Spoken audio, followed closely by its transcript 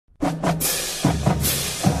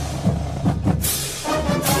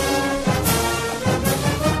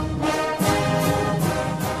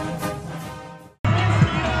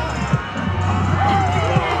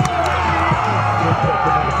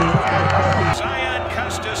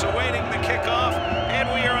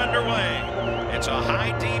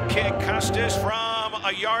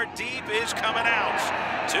deep is coming out.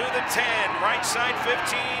 To the 10, right side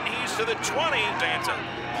 15, he's to the 20. Santa,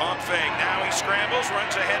 pump fake, now he scrambles,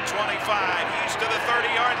 runs ahead 25. He's to the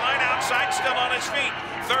 30-yard line, outside, still on his feet.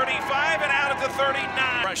 35 and out at the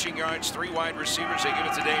 39. Rushing yards, 3 wide receivers, they give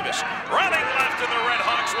it to Davis. Running left, and the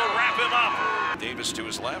Redhawks will wrap him up. Davis to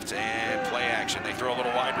his left, and play action. They throw a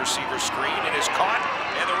little wide receiver screen, it is caught,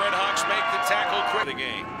 and the Redhawks make the tackle quick. The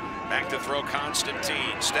game. Back to throw,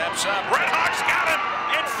 Constantine steps up. Redhawks got him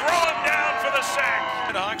and throw him down for the sack.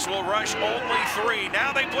 Redhawks will rush only 3.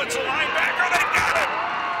 Now they blitz a linebacker. They got him.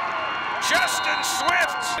 Justin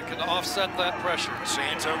Swift can offset that pressure.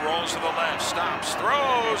 Santa rolls to the left, stops,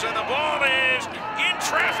 throws, and the ball is in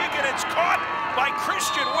traffic, and it's caught by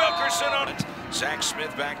Christian Wilkerson on it. Zach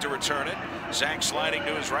Smith back to return it. Zach sliding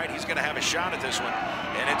to his right. He's going to have a shot at this one.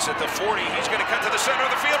 And it's at the 40. He's going to cut to the center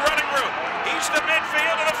of the field running route. He's to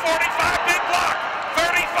midfield to the 45. Big block.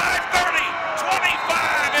 35, 30,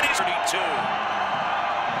 25, and he's 32.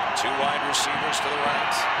 2 wide receivers to the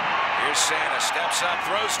right. Here's Santa. Steps up,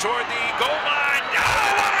 throws toward the goal line.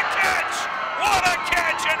 Oh, what a catch! What a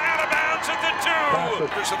catch! And out of bounds at the 2.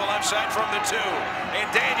 To the left side from the 2. And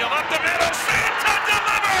Daniel up the middle. Santa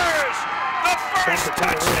delivers! The first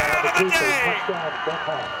touchdown of the day.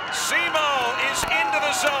 SEMO is into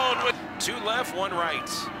the zone with 2 left, 1 right.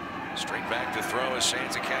 Straight back to throw is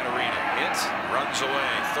Santa Catarina. Hit, runs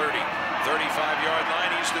away, 30, 35-yard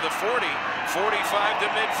line. He's to the 40, 45 to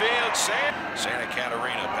midfield. Santa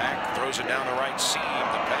Catarina back, throws it down the right seam.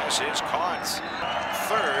 The pass is caught.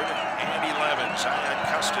 3rd and 11. Zion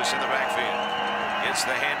Custis in the backfield. Gets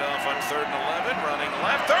the handoff on 3rd and 11, running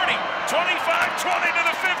left, 30, 25, 20 to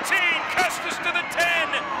the 15, Custis to the 10,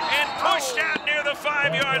 and pushed out near the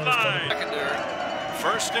 5-yard line. Secondary.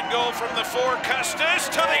 1st and goal from the 4, Custis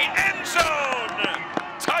to the end zone.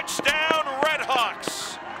 Touchdown,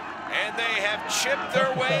 Redhawks. And they have chipped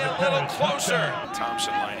their way a little closer.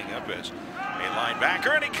 Thompson lining up as a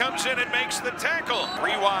linebacker, and he comes in and makes the tackle.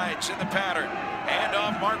 3 wides in the pattern. Hand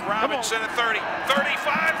off Mark Robinson at 30,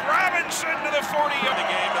 35, Robinson to the 40 of the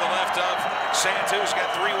game to the left of Santa, who's got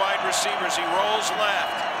 3 wide receivers. He rolls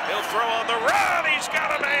left. He'll throw on the run. He's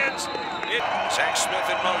got a man's. Zach Smith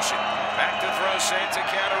in motion. Back to throw, Santa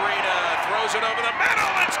Catarina. Throws it over the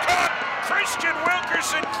middle. It's caught. Christian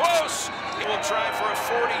Wilkerson close. He will try for a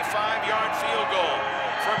 45-yard field goal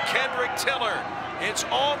from Kendrick Tiller. It's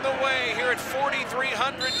on the way here at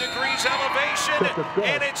 4,300 degrees elevation,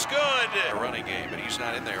 and it's good. A running game, but he's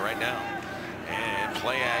not in there right now. And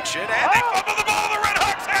play action, and they fumble the ball. The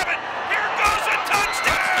Redhawks have it. Here goes a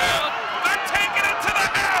touchdown. They're taking it to the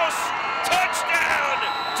house. Touchdown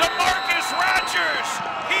to Marcus Rogers.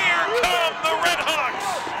 Here come the Redhawks.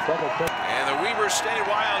 And the Weber State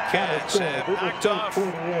Wildcats have knocked off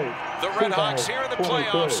the Redhawks here in the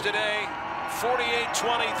playoffs today.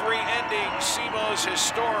 48-23 ending SEMO's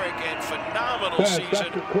historic and phenomenal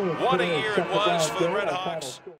season. What a year it was for the Redhawks.